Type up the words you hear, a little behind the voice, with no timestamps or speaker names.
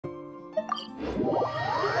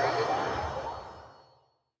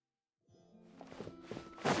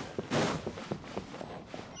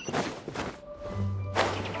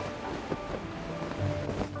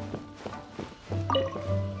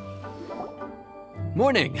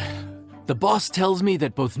Morning. The boss tells me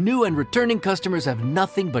that both new and returning customers have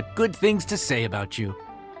nothing but good things to say about you.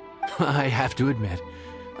 I have to admit,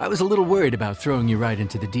 I was a little worried about throwing you right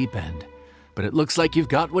into the deep end, but it looks like you've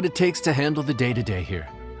got what it takes to handle the day-to-day here.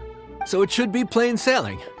 So it should be plain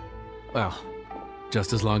sailing. Well,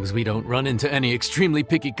 just as long as we don't run into any extremely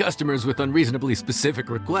picky customers with unreasonably specific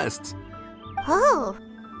requests. Oh,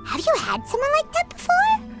 have you had someone like that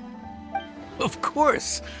before? Of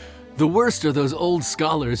course! The worst are those old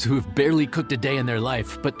scholars who have barely cooked a day in their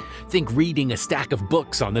life, but think reading a stack of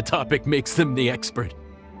books on the topic makes them the expert.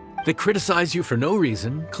 They criticize you for no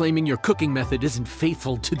reason, claiming your cooking method isn't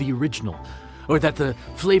faithful to the original, or that the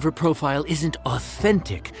flavor profile isn't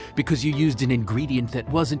authentic because you used an ingredient that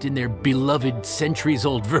wasn't in their beloved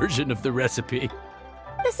centuries-old version of the recipe.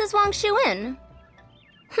 This is Wang Shuin.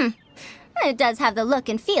 It does have the look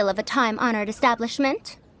and feel of a time-honored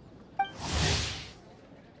establishment.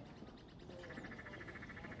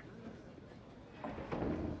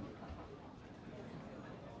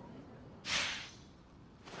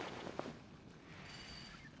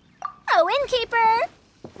 Oh, innkeeper!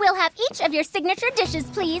 We'll have each of your signature dishes,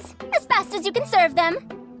 please, as fast as you can serve them.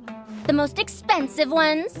 The most expensive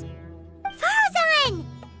ones. Farzan!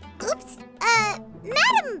 Oops,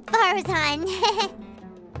 Madam Farzan.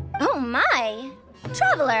 Oh my!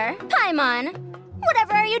 Traveler, Paimon,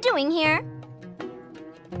 whatever are you doing here?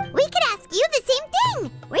 We could ask you the same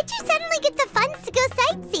thing! Where'd you suddenly get the funds to go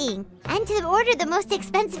sightseeing? And to order the most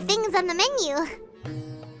expensive things on the menu?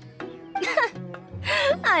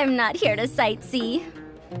 I'm not here to sightsee.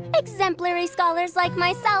 Exemplary scholars like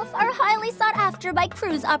myself are highly sought after by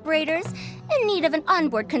cruise operators in need of an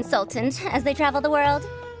onboard consultant as they travel the world.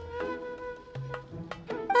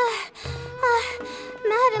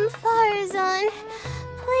 Madam Farzan,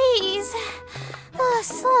 please,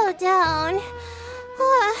 slow down.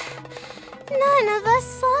 None of us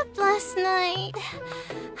slept last night.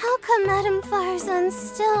 How come Madam Farzan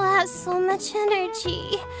still has so much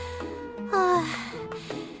energy?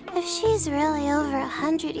 If she's really over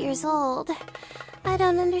 100 years old, I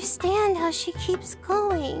don't understand how she keeps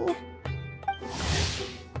going.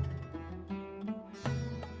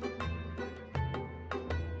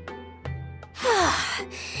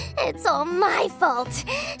 It's all my fault.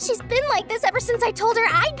 She's been like this ever since I told her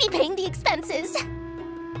I'd be paying the expenses.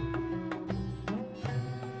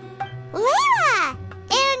 Layla!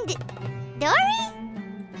 And Dory?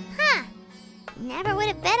 Huh. Never would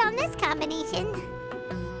have bet on this combination.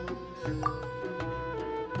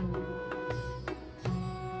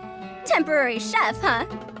 Temporary chef, huh?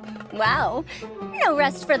 Wow. No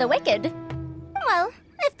rest for the wicked. Well,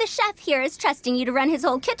 if the chef here is trusting you to run his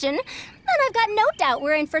whole kitchen, then I've got no doubt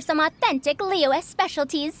we're in for some authentic Liyue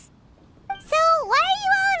specialties. So, why are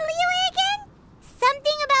you all in Liyue again?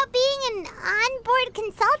 Something about being an onboard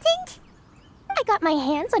consultant? I got my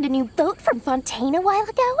hands on a new boat from Fontaine a while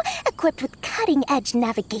ago, equipped with cutting-edge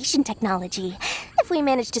navigation technology. If we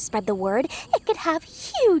manage to spread the word, it could have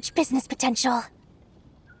huge business potential.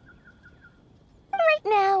 Right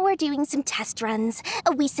now, we're doing some test runs.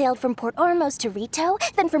 We sailed from Port Ormos to Rito,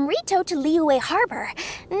 then from Rito to Liyue Harbor.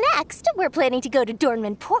 Next, we're planning to go to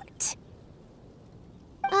Dornman Port.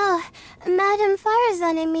 Oh, Madam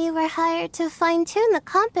Farzan and me were hired to fine-tune the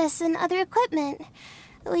compass and other equipment.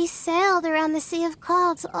 We sailed around the Sea of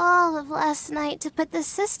Clouds all of last night to put the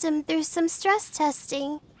system through some stress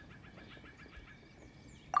testing.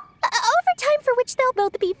 Overtime for which they'll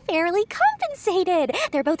both be fairly compensated.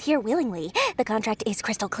 They're both here willingly. The contract is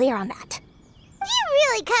crystal clear on that. You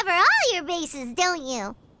really cover all your bases, don't you?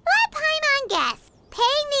 Let Paimon guess.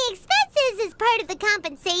 Paying the expenses is part of the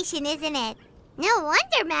compensation, isn't it? No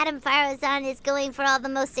wonder Madame Farzan is going for all the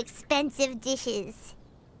most expensive dishes.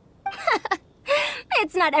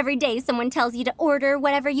 It's not every day someone tells you to order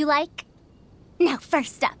whatever you like. Now,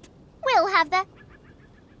 first up, we'll have the...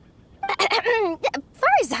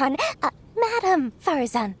 Farzan, Madam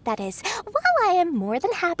Farzan, that is. While I am more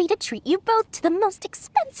than happy to treat you both to the most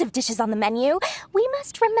expensive dishes on the menu, we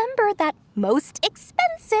must remember that most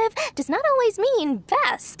expensive does not always mean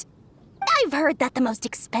best. I've heard that the most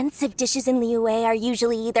expensive dishes in Liyue are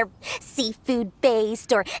usually either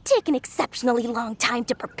seafood-based or take an exceptionally long time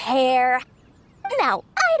to prepare. Now,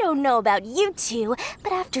 I don't know about you two,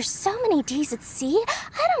 but after so many days at sea,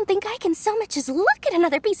 I don't think I can so much as look at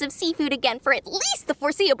another piece of seafood again for at least the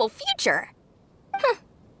foreseeable future. Huh.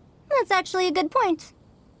 That's actually a good point.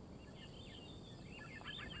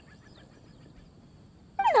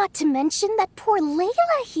 Not to mention that poor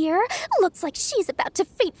Layla here looks like she's about to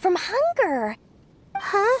faint from hunger.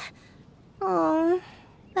 Huh? Oh,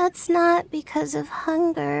 that's not because of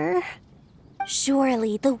hunger.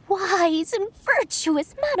 Surely the wise and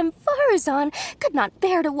virtuous Madame Farazan could not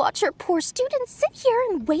bear to watch her poor students sit here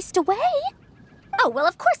and waste away. Oh, well,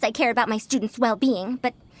 of course I care about my students' well-being,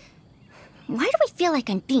 but why do I feel like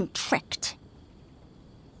I'm being tricked?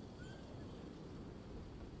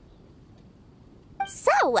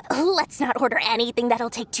 So, let's not order anything that'll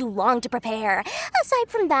take too long to prepare. Aside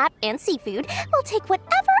from that and seafood, we'll take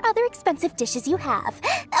whatever other expensive dishes you have.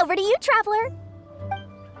 Over to you, traveler.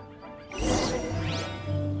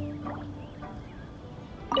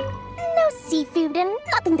 No seafood and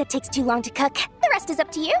nothing that takes too long to cook. The rest is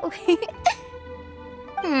up to you.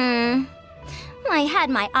 I had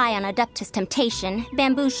my eye on Adeptus Temptation,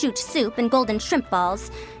 bamboo shoot soup, and golden shrimp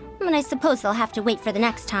balls, but I suppose they'll have to wait for the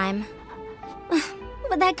next time.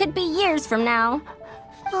 But that could be years from now.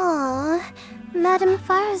 Aw, Madame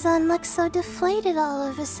Farazan looks so deflated all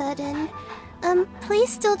of a sudden.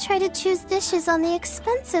 Please still try to choose dishes on the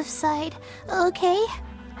expensive side, okay?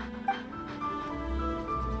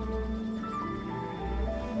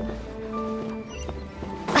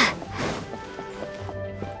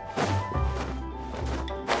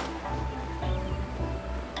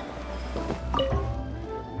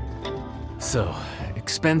 So,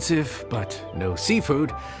 expensive, but no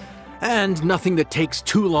seafood, and nothing that takes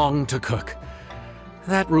too long to cook.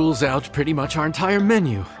 That rules out pretty much our entire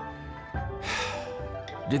menu.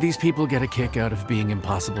 Do these people get a kick out of being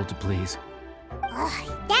impossible to please?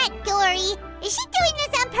 Ugh, that Dory! Is she doing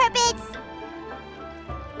this on purpose?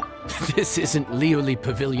 This isn't Liuli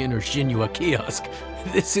Pavilion or Xinhua Kiosk.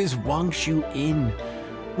 This is Wangshu Inn.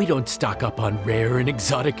 We don't stock up on rare and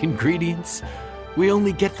exotic ingredients. We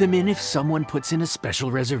only get them in if someone puts in a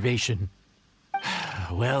special reservation.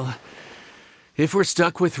 Well, if we're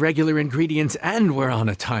stuck with regular ingredients and we're on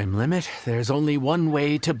a time limit, there's only one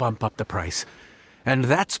way to bump up the price. And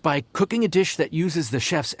that's by cooking a dish that uses the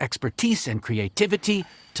chef's expertise and creativity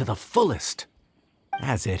to the fullest.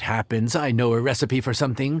 As it happens, I know a recipe for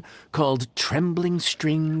something called trembling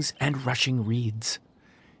strings and rushing reeds.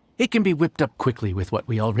 It can be whipped up quickly with what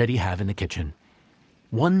we already have in the kitchen.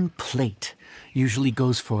 One plate usually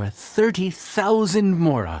goes for 30,000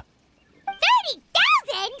 mora.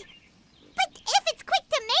 30,000? But if it's quick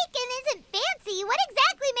to make and isn't fancy, what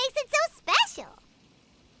exactly makes it so special?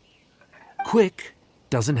 Quick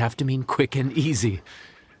doesn't have to mean quick and easy.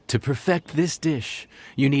 To perfect this dish,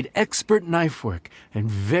 you need expert knife work and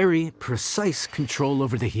very precise control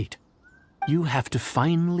over the heat. You have to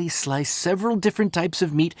finely slice several different types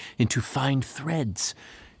of meat into fine threads,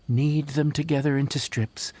 knead them together into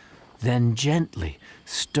strips, then gently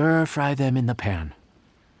stir-fry them in the pan.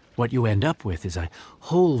 What you end up with is a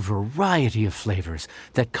whole variety of flavors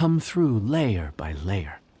that come through layer by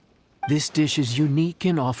layer. This dish is unique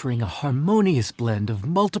in offering a harmonious blend of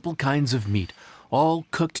multiple kinds of meat, all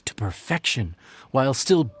cooked to perfection, while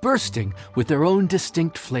still bursting with their own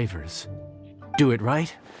distinct flavors. Do it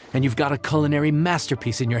right, and you've got a culinary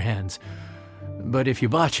masterpiece in your hands. But if you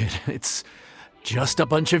botch it, it's just a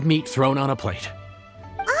bunch of meat thrown on a plate.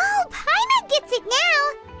 Oh, Paimon gets it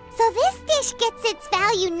now! So this dish gets its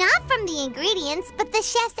value not from the ingredients, but the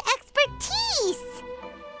chef's expertise!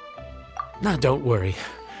 Now, don't worry.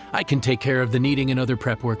 I can take care of the kneading and other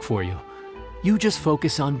prep work for you. You just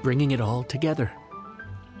focus on bringing it all together.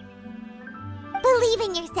 Believe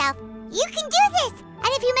in yourself. You can do this! And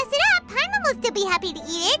if you mess it up, Paimon will still be happy to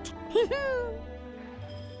eat it.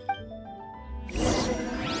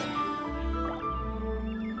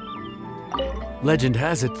 Legend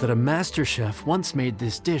has it that a master chef once made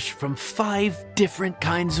this dish from 5 different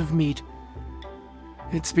kinds of meat.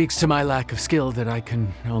 It speaks to my lack of skill that I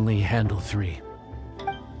can only handle 3.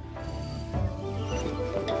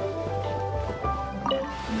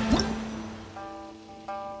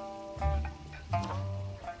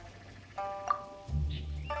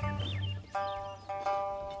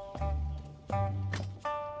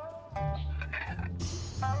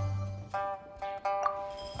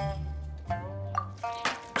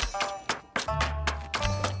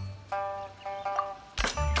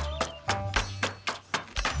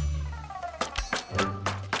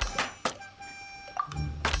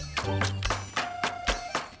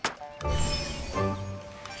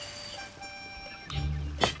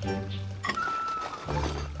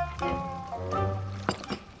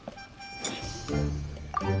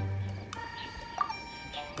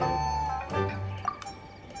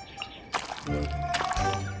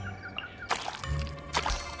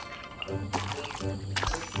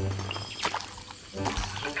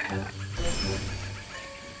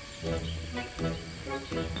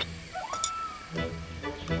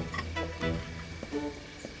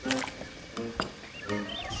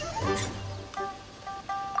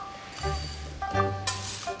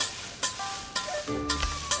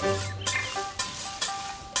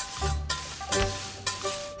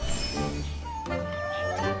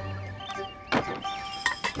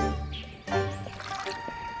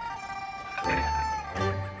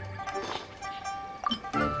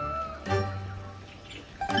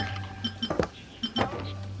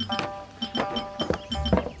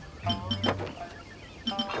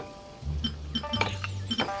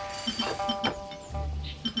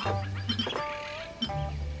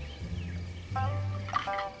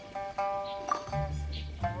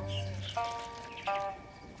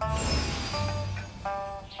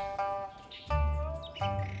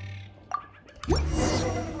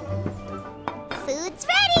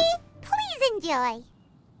 enjoy.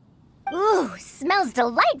 Ooh, smells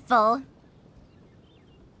delightful.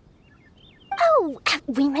 Oh,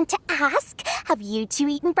 we meant to ask, have you two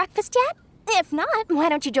eaten breakfast yet? If not, why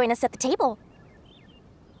don't you join us at the table?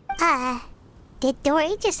 Did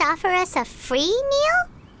Dory just offer us a free meal?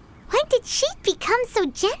 When did she become so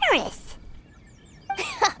generous?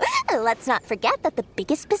 Let's not forget that the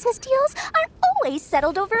biggest business deals are always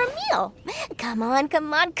settled over a meal. Come on,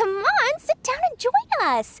 come on, come on, sit down and join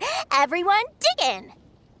us. Everyone, dig in.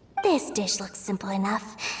 This dish looks simple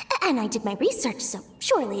enough, and I did my research, so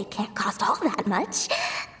surely it can't cost all that much.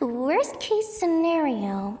 Worst case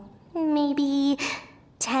scenario, maybe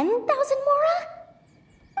 10,000 mora?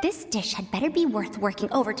 This dish had better be worth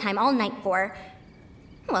working overtime all night for.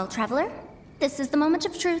 Well, traveler, this is the moment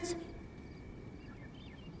of truth.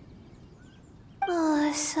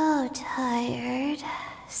 Oh, so tired.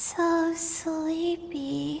 So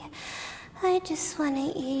sleepy. I just want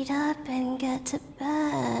to eat up and get to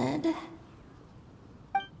bed.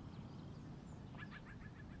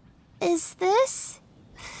 Is this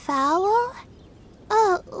foul?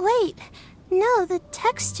 Oh, wait. No, the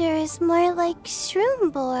texture is more like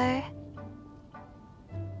shroom boar.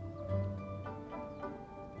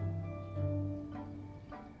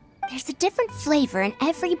 There's a different flavor in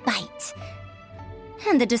every bite.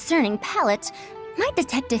 And the discerning palate might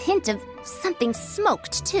detect a hint of something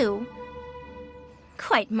smoked, too.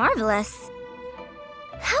 Quite marvelous.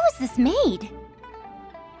 How is this made?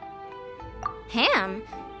 Ham?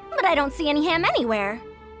 But I don't see any ham anywhere.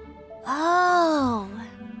 Oh.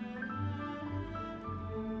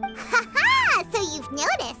 Haha! So you've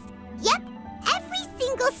noticed. Yep, every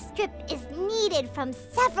single strip is kneaded from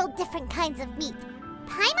several different kinds of meat.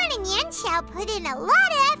 Paimon and Yanxiao put in a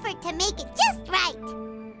lot of effort to make it just right.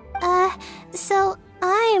 So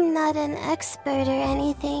I'm not an expert or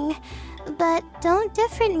anything, but don't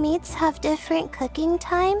different meats have different cooking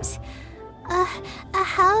times?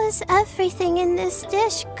 How is everything in this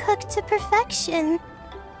dish cooked to perfection?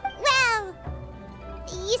 Well,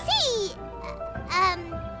 you see,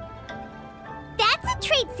 that's a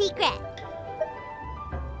trade secret.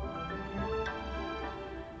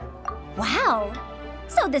 Wow.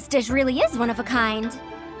 So this dish really is one of a kind.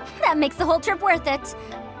 That makes the whole trip worth it.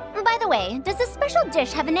 By the way, does this special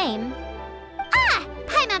dish have a name? Ah!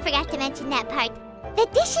 Paimon forgot to mention that part. The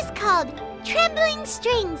dish is called Trembling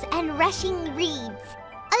Strings and Rushing Reeds,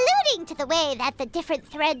 alluding to the way that the different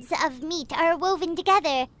threads of meat are woven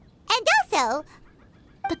together. And also...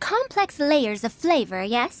 The complex layers of flavor,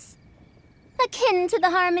 yes? Akin to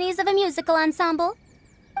the harmonies of a musical ensemble.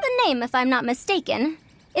 The name, if I'm not mistaken,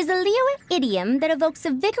 is a Leo idiom that evokes a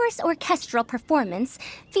vigorous orchestral performance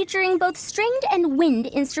featuring both stringed and wind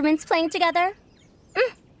instruments playing together.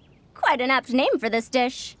 Quite an apt name for this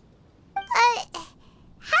dish.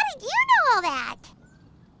 How did you know all that?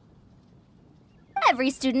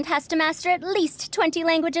 Every student has to master at least 20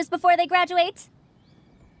 languages before they graduate.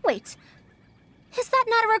 Wait, is that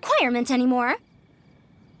not a requirement anymore?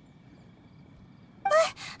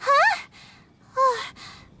 Huh? Oh,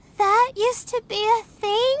 that used to be a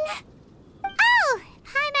thing? Oh!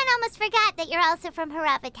 Paimon almost forgot that you're also from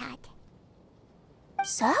Haravatat.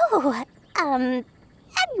 So,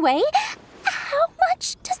 anyway, how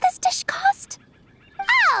much does this dish cost?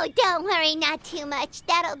 Oh, don't worry, not too much.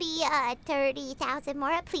 That'll be, 30,000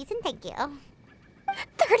 more, please and thank you.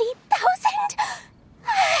 30,000?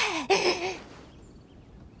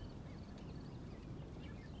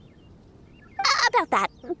 About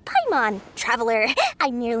that, Paimon, traveler,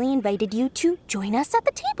 I merely invited you to join us at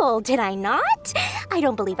the table, did I not? I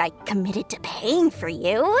don't believe I committed to paying for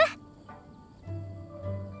you.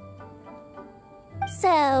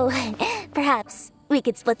 So, perhaps we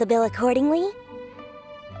could split the bill accordingly?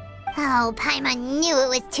 Oh, Paimon knew it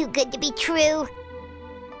was too good to be true.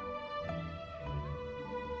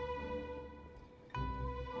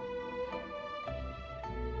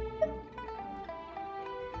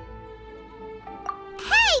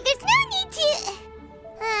 Hey, there's no need to...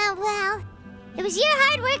 well, it was your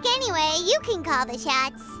hard work anyway. You can call the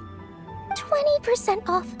shots. 20%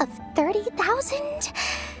 off of 30,000?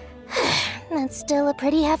 That's still a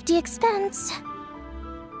pretty hefty expense.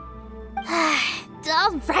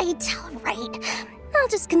 All right. I'll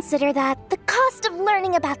just consider that the cost of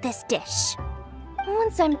learning about this dish.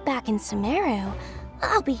 Once I'm back in Sumeru,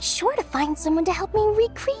 I'll be sure to find someone to help me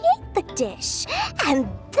recreate the dish. And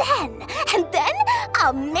then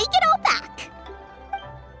I'll make it all back.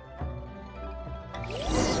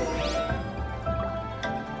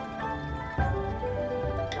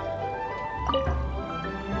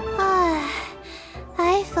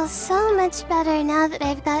 I feel so much better now that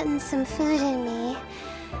I've gotten some food in me.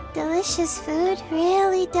 delicious food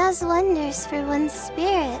really does wonders for one's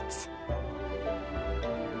spirits.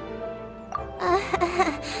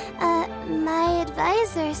 My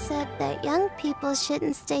advisor said that young people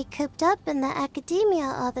shouldn't stay cooped up in the academia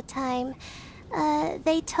all the time.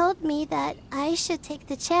 They told me that I should take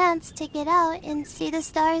the chance to get out and see the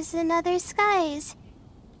stars in other skies.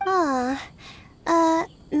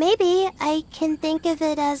 Maybe I can think of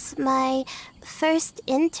it as my first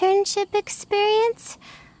internship experience.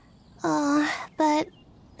 But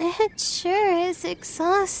it sure is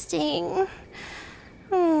exhausting.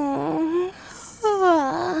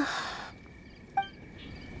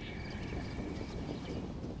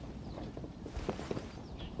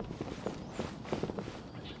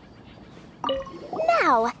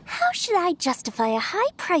 Now, how should I justify a high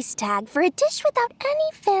price tag for a dish without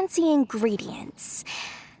any fancy ingredients?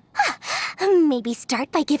 Maybe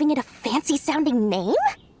start by giving it a fancy-sounding name?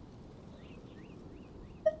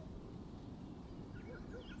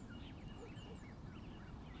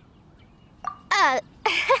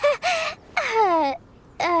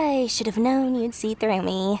 I should have known you'd see through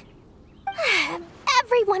me.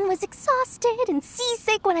 Everyone was exhausted and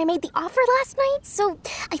seasick when I made the offer last night, so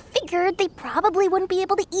I figured they probably wouldn't be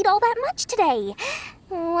able to eat all that much today.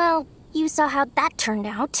 Well, you saw how that turned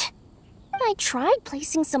out. I tried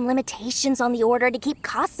placing some limitations on the order to keep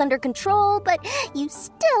costs under control, but you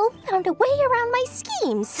still found a way around my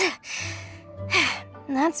schemes.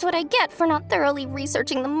 That's what I get for not thoroughly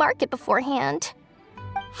researching the market beforehand.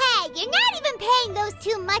 Hey, you're not even paying those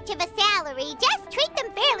too much of a salary. Just treat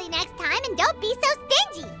them fairly next time and don't be so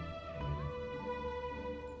stingy.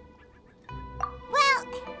 Well,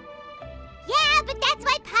 yeah, but that's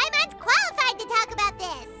why Paimon's qualified to talk about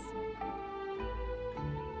this.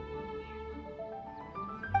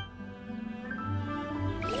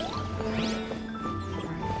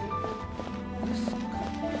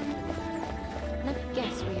 Let me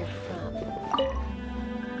guess where you're from.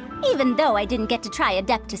 Even though I didn't get to try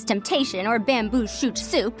Adeptus Temptation or Bamboo Shoot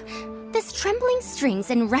Soup, this trembling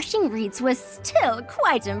strings and rushing reeds was still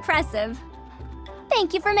quite impressive.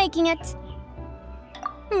 Thank you for making it.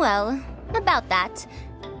 Well, about that,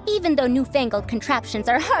 even though newfangled contraptions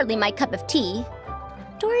are hardly my cup of tea,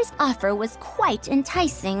 Dora's offer was quite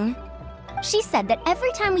enticing. She said that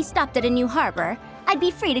every time we stopped at a new harbor, I'd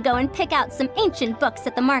be free to go and pick out some ancient books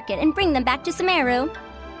at the market and bring them back to Sumeru.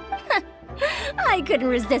 I couldn't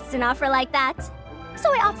resist an offer like that.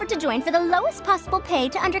 So I offered to join for the lowest possible pay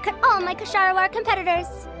to undercut all my Ksharawar competitors.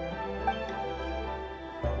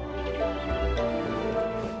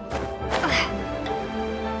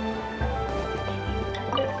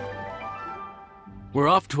 We're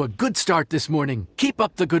off to a good start this morning. Keep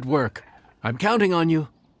up the good work. I'm counting on you.